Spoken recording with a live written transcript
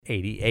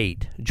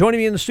88. Joining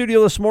me in the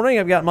studio this morning,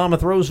 I've got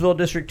Monmouth Roseville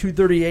District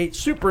 238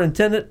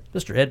 Superintendent,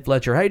 Mr. Ed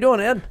Fletcher. How you doing,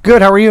 Ed?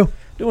 Good. How are you?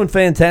 Doing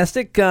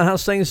fantastic.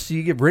 How's things?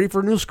 You get ready for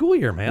a new school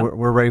year, man?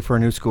 We're ready for a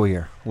new school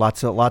year.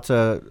 Lots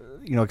of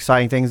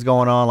exciting things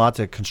going on. Lots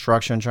of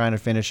construction trying to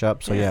finish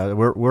up. So yeah,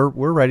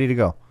 we're ready to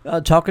go.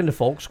 Talking to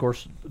folks, of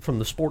course, from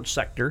the sports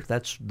sector.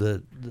 That's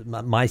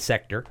my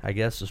sector, I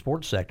guess, the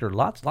sports sector.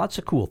 Lots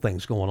of cool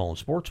things going on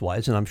sports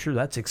wise, and I'm sure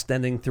that's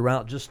extending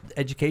throughout just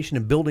education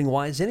and building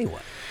wise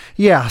anyway.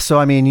 Yeah. So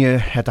I mean,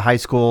 at the high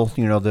school,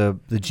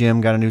 the gym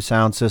got a new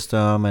sound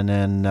system, and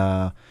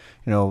then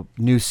new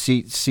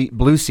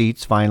blue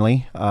seats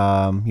finally.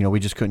 We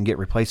just couldn't get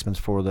replacements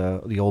for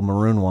the old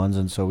maroon ones,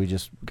 and so we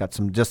just got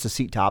just the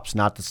seat tops,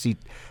 not the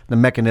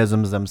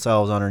mechanisms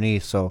themselves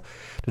underneath. So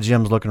the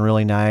gym's looking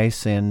really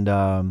nice, and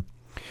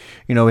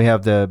we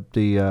have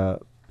the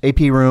AP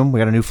room. We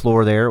got a new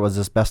floor there. It was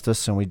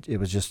asbestos, and it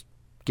was just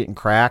getting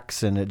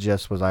cracks, and it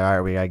just was like, all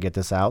right, we gotta get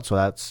this out. So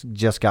that's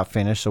just got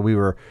finished. So we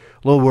were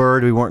a little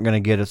worried we weren't going to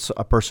get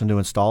a person to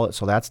install it.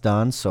 So that's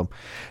done. So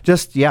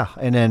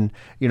and then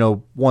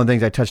one of the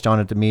things I touched on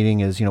at the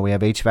meeting is we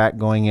have HVAC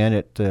going in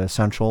at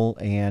Central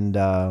and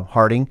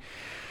Harding.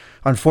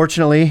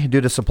 Unfortunately, due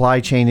to supply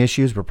chain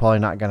issues, we're probably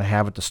not going to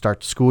have it to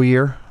start the school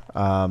year.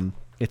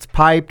 It's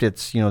piped.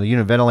 It's the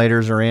unit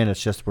ventilators are in.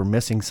 It's just we're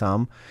missing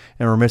some,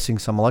 and we're missing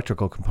some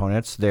electrical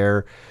components.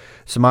 Our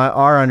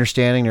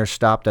understanding, they're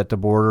stopped at the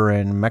border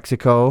in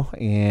Mexico,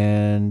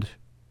 and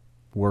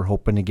we're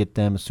hoping to get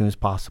them as soon as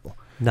possible.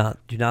 You're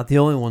not the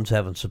only ones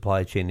having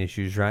supply chain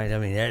issues, right? I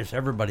mean,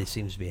 everybody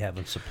seems to be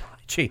having supply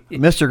chain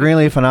issues. Mr.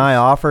 Greenleaf and I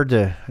offered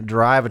to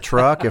drive a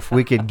truck if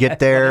we could get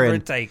there. Whatever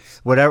and it takes.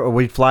 Whatever,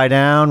 we'd fly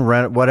down,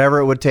 rent whatever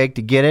it would take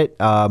to get it.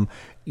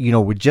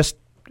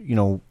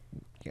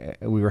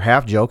 We were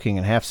half joking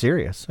and half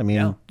serious. I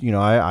mean,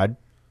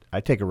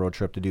 I'd take a road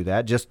trip to do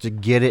that just to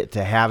get it,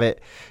 to have it,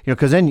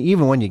 because then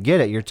even when you get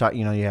it, you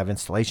have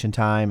installation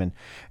time, and,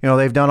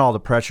 they've done all the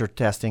pressure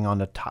testing on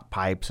the top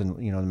pipes and,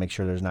 to make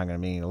sure there's not going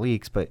to be any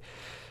leaks, but,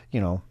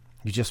 you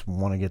just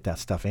want to get that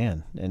stuff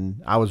in.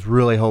 And I was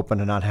really hoping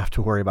to not have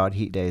to worry about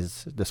heat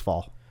days this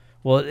fall.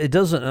 Well, it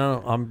doesn't.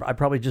 I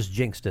probably just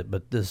jinxed it,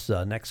 but this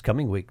next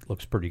coming week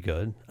looks pretty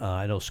good.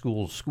 I know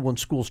when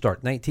schools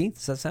start 19th.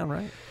 Does that sound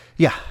right?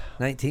 Yeah,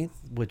 19th,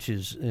 which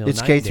is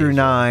it's K through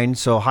 9.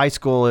 So high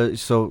school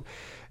is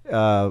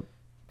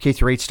K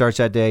through 8 starts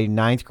that day.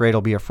 9th grade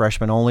will be a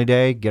freshman only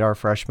day. Get our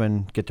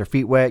freshmen, get their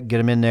feet wet, get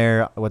them in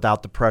there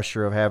without the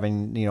pressure of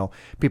having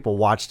people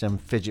watch them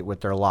fidget with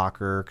their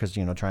locker because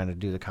trying to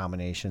do the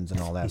combinations and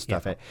all that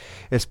stuff.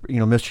 It's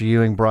Mr.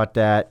 Ewing brought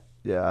that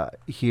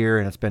here,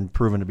 and it's been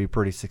proven to be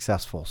pretty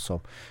successful.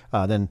 So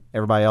then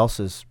everybody else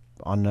is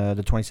on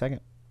the 22nd.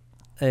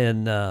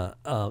 And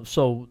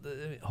so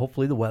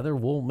hopefully the weather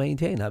will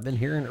maintain. I've been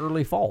hearing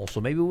early fall,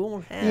 so maybe we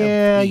won't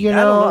have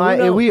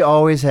heat. We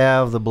always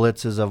have the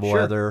blitzes of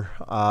weather.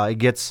 Sure. It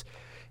gets,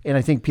 and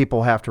I think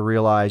people have to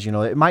realize,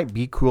 it might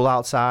be cool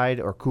outside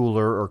or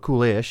cooler or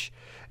coolish,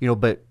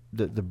 but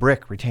the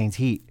brick retains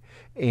heat.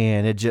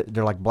 And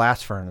they're like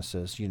blast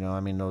furnaces,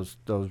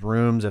 those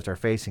rooms, if they're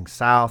facing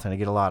south and they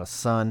get a lot of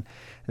sun,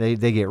 they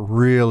get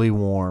really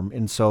warm.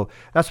 And so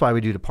that's why we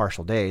do the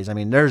partial days. I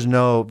mean, there's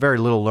very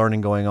little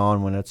learning going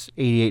on when it's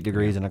 88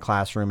 degrees in a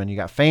classroom and you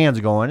got fans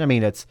going. I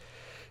mean, it's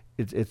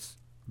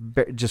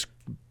just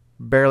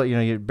barely,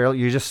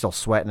 you're just still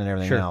sweating and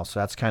everything else. So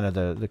that's kind of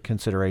the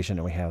consideration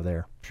that we have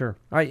there. Sure.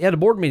 All right. You had a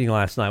board meeting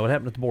last night. What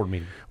happened at the board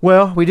meeting?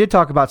 Well, we did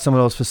talk about some of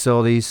those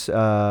facilities,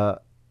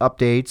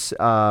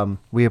 updates.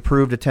 We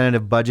approved a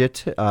tentative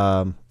budget.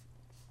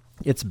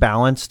 It's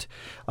balanced,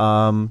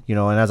 and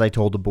as I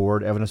told the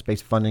board,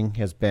 evidence-based funding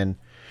has been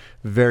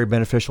very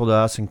beneficial to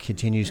us and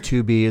continues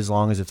to be as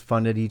long as it's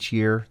funded each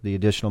year. The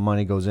additional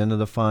money goes into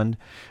the fund,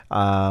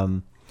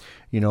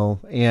 we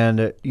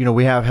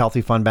have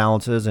healthy fund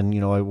balances,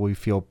 and we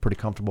feel pretty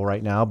comfortable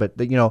right now. But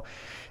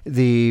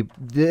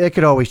it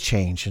could always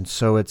change, and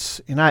so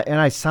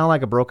I sound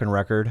like a broken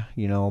record,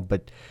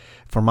 but.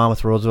 For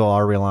Monmouth Roseville,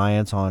 our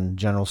reliance on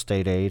general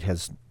state aid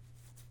has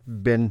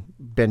been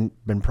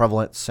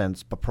prevalent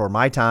since before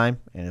my time,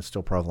 and it's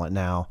still prevalent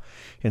now.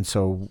 And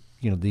so,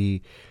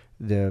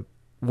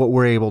 what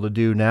we're able to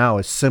do now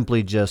is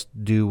simply just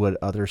do what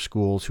other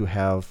schools who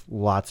have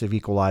lots of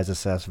equalized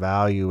assessed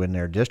value in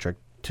their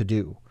district to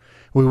do.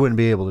 We wouldn't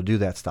be able to do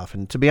that stuff.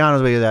 And to be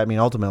honest with you,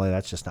 ultimately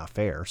that's just not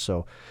fair.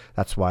 So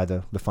that's why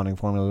the funding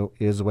formula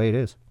is the way it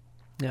is.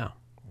 Yeah.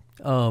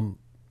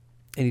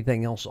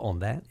 Anything else on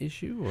that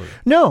issue? Or?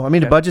 No,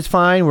 the budget's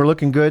fine. We're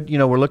looking good.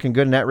 We're looking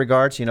good in that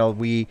regards.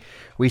 We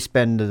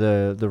spend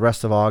the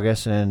rest of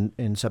August, and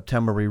in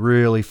September we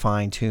really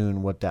fine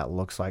tune what that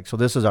looks like. So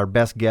this is our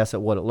best guess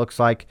at what it looks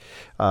like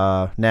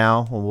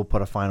now, and we'll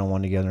put a final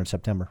one together in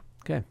September.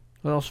 Okay.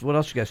 What else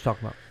you guys talk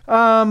about?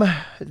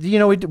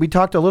 We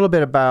talked a little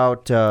bit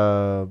about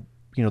the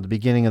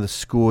beginning of the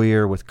school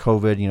year with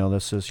COVID.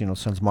 This is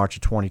since March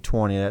of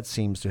 2020 that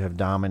seems to have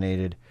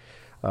dominated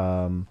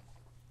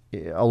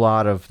a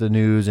lot of the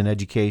news and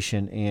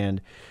education.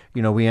 And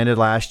we ended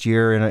last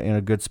year in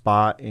a good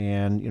spot,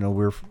 and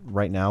we're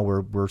right now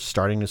we're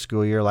starting the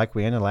school year like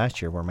we ended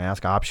last year. We're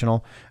mask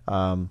optional.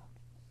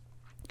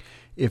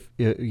 If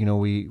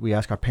we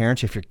ask our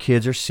parents, if your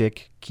kids are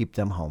sick, keep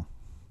them home.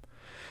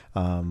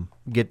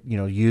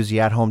 Use the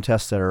at-home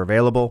tests that are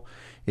available.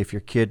 If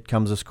your kid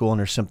comes to school and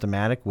they're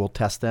symptomatic, we'll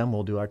test them.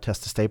 We'll do our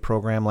Test to Stay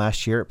program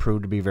last year. It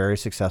proved to be very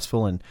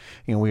successful, and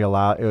it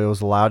was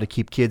allowed to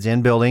keep kids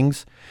in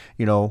buildings.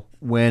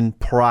 When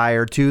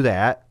prior to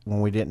that,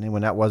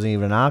 when that wasn't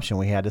even an option,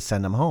 we had to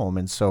send them home.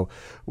 And so,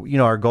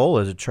 our goal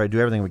is to try to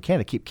do everything we can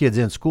to keep kids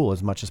in school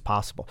as much as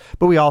possible.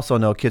 But we also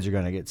know kids are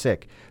going to get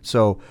sick.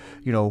 So,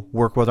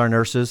 work with our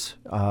nurses,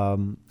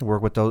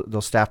 work with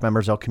those staff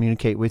members. They'll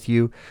communicate with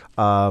you.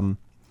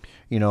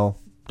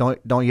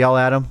 Don't yell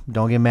at them.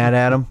 Don't get mad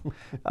at them.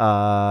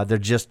 They're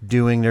just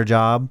doing their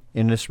job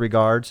in this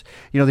regards.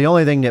 The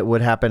only thing that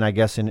would happen, I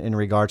guess, in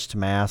regards to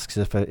masks,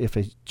 if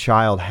a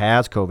child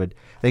has COVID,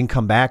 they can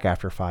come back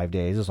after 5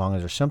 days as long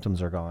as their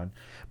symptoms are gone.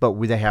 But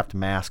they have to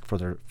mask for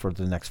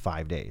the next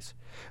 5 days.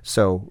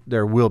 So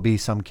there will be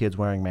some kids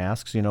wearing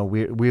masks.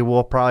 We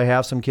will probably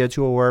have some kids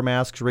who will wear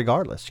masks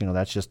regardless.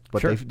 That's just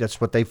what that's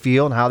what they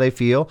feel and how they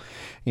feel.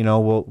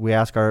 We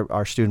ask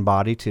our student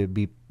body to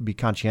be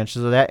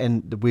conscientious of that,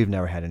 and we've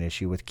never had an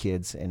issue with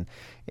kids and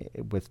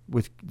with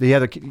the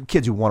other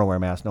kids who want to wear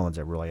masks. No one's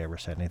really ever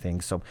said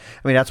anything. So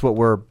that's what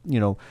we're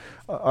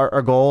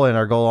our goal, and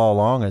our goal all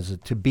along is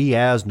to be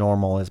as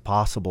normal as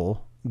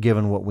possible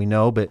given what we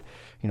know. But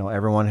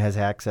everyone has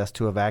access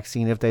to a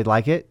vaccine if they'd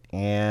like it,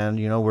 and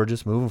we're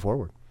just moving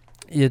forward.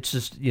 It's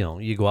just,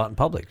 you go out in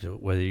public,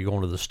 whether you're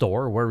going to the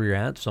store or wherever you're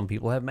at, some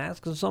people have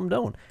masks and some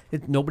don't.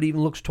 Nobody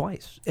even looks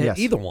twice at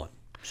either one.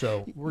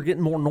 So we're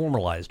getting more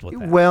normalized with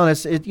that. Well, and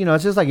it's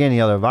just like any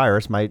other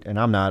virus, and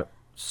I'm not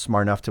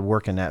smart enough to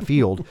work in that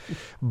field,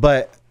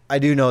 but I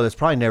do know that's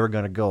probably never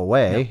going to go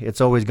away. Yep. It's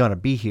always going to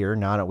be here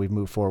now that we've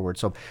moved forward.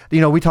 So,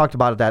 we talked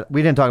about that.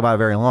 We didn't talk about it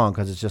very long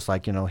because it's just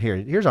like,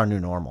 here's our new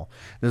normal.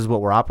 This is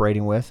what we're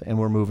operating with, and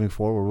we're moving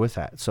forward with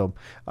that. So,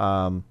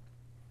 I'm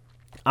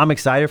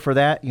excited for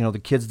that. The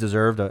kids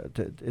deserve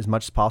to as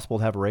much as possible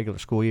to have a regular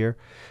school year.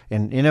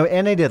 And,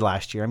 and they did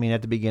last year.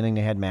 At the beginning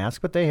they had masks,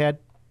 but they had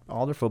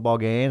all their football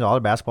games, all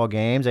their basketball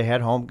games. They had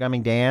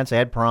homecoming dance. They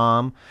had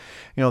prom.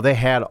 They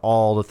had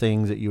all the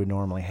things that you would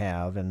normally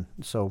have. And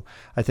so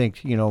I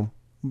think,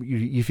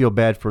 you feel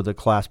bad for the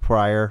class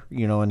prior,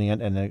 in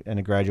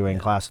the graduating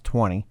class of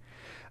 20.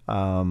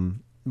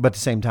 But at the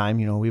same time,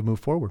 we've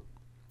moved forward.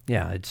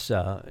 Yeah,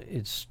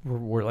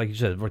 we're like you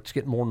said, it's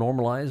getting more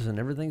normalized, and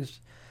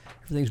everything's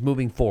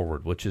moving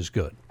forward, which is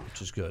good.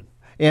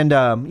 And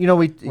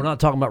we're not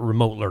talking about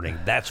remote learning.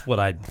 That's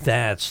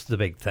the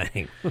big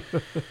thing.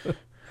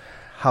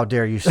 How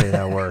dare you say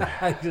that word?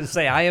 I was going to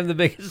say, I am the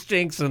biggest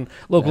jinx in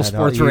local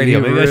sports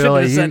radio. Maybe I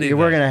shouldn't have said anything.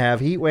 We're going to have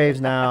heat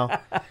waves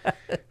now.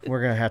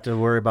 We're going to have to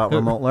worry about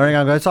remote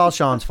learning. It's all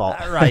Sean's fault.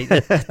 Right.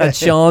 That's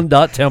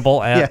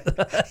Sean.Temple at.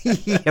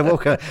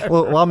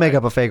 I'll make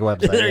up a fake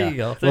website. There you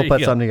go. We'll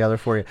put something together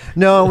for you.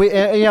 No,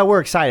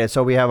 we're excited.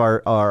 So we have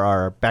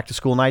our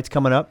back-to-school nights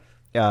coming up.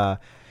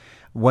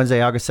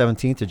 Wednesday, August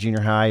 17th, the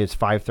junior high is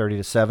 5:30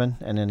 to 7,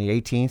 and then the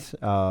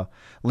 18th,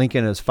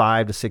 Lincoln is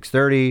 5 to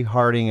 6:30,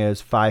 Harding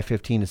is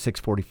 5:15 to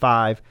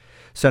 6:45,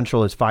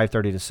 Central is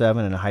 5:30 to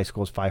 7, and the high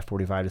school is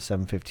 5:45 to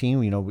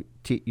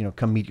 7:15.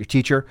 Come meet your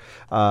teacher,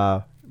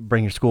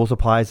 bring your school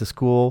supplies to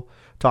school,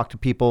 talk to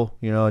people.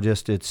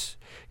 It's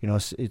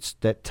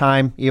that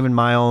time. Even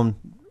my own,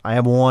 I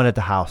have one at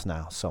the house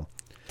now, so.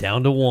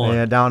 Down to one.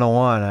 Yeah, down to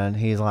one, and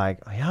he's like,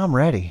 "Yeah, I'm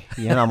ready."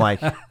 I'm like.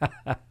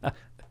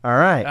 All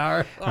right.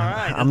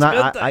 I'm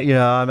not.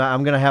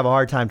 I'm going to have a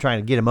hard time trying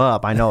to get him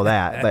up. I know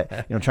that,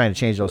 but trying to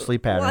change those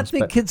sleep patterns. Well, I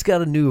think kids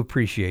got a new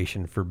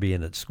appreciation for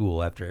being at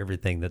school after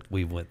everything that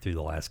we went through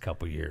the last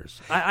couple of years.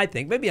 I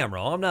think maybe I'm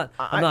wrong.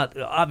 I'm not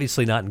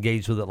obviously not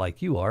engaged with it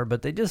like you are,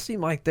 but they just seem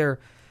like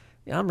I'm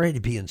ready to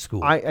be in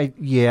school.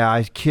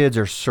 Kids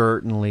are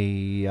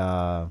certainly.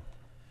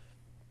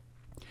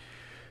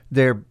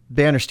 They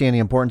understand the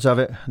importance of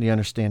it. They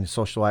understand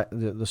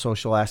the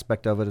social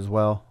aspect of it as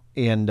well.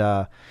 And,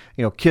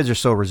 kids are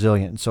so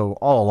resilient. And so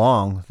all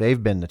along,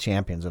 they've been the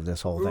champions of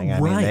this whole thing.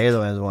 They're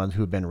the ones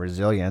who've been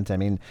resilient.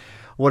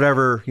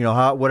 Whatever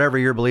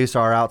your beliefs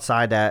are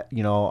outside that,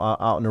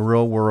 out in the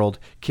real world,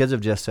 kids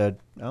have just said,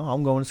 "Oh,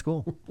 I'm going to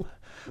school.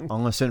 I'm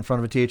going to sit in front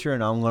of a teacher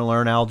and I'm going to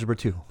learn algebra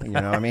too." And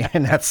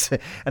that's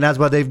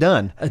what they've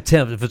done.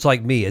 If it's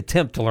like me,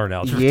 attempt to learn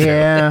algebra.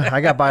 Yeah, I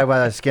got by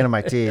the skin of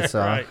my teeth, so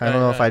I don't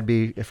know if I'd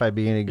be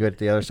any good at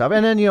the other stuff.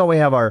 And then we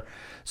have our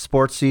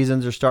sports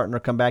seasons are starting to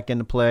come back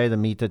into play. The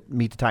Meet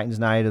the Titans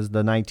night is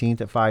the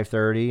 19th at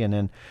 5:30, and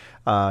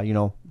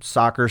then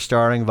soccer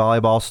starting,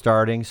 volleyball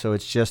starting. So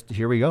it's just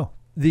here we go.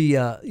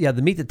 The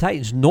Meet the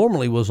Titans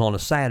normally was on a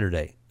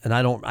Saturday. And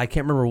I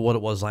can't remember what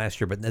it was last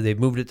year, but they've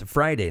moved it to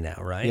Friday now,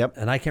 right? Yep.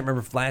 And I can't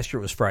remember if last year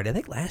it was Friday. I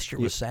think last year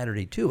was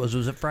Saturday too. Was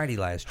it Friday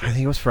last year? I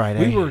think it was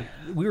Friday.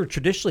 We were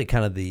traditionally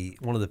kind of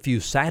one of the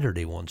few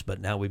Saturday ones, but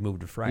now we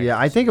moved to Friday. Yeah,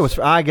 I think it was.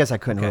 I guess I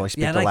couldn't really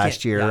speak to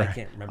last year.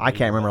 Yeah, I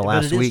can't remember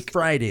last but week. It's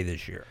Friday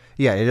this year.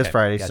 Yeah, it is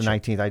Friday. Gotcha.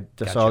 It's the 19th. I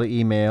just saw the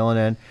email,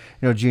 and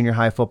then junior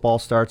high football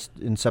starts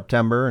in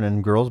September, and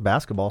then girls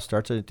basketball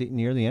starts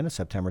near the end of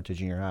September to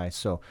junior high.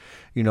 So,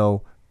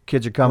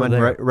 kids are coming,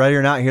 ready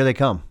or not, here they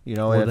come.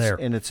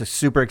 And it's a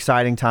super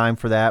exciting time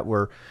for that.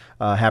 We're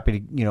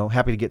happy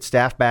to get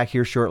staff back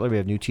here shortly. We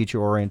have new teacher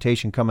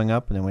orientation coming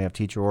up, and then we have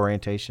teacher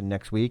orientation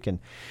next week, and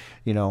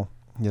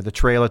the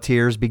Trail of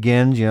Tears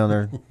begins.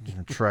 They're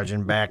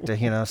trudging back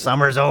to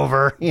summer's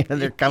over.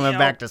 They're coming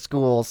back to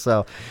school.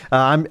 So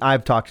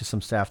I've talked to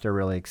some staff. They're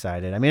really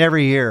excited. I mean,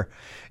 every year,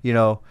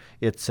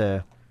 it's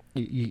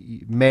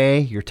May.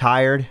 You're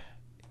tired.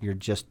 You're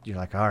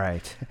like, all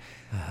right.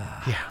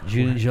 Yeah,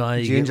 June, July,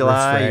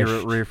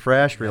 you're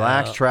refreshed,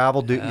 relaxed,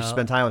 travel, you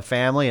spend time with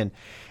family,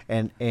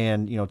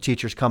 and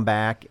teachers come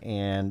back,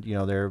 and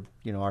they're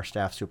our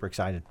staff's super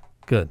excited.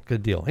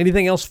 Good deal.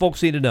 Anything else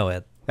folks need to know,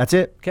 Ed? That's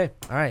it. Okay.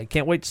 All right.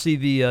 Can't wait to see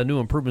the new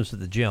improvements at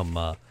the gym.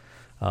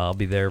 I'll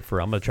be there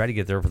I'm going to try to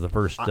get there for the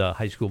first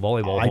high school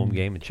volleyball home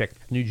game and check the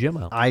new gym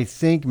out. I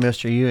think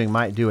Mr. Ewing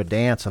might do a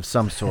dance of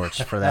some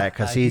sorts for that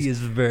because he is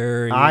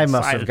very I excited.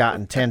 must have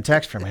gotten 10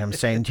 texts from him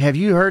saying, have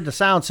you heard the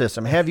sound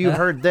system? Have you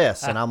heard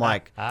this? And I'm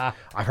like, I've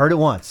heard it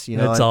once.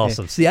 That's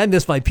awesome. See, I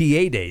miss my PA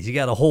days. You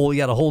got a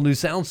whole new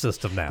sound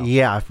system now.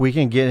 Yeah, if we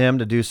can get him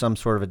to do some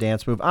sort of a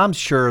dance move, I'm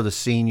sure the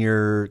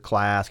senior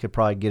class could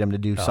probably get him to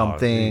do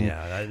something.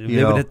 Yeah,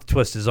 they would have to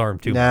twist his arm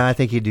too. Nah, I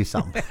think he'd do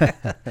something.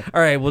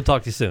 All right, we'll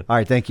talk to you soon. All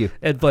right, thank you.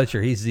 Ed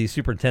Fletcher, he's the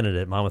superintendent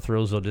at Monmouth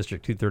Roseville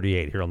District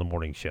 238 here on The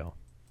Morning Show.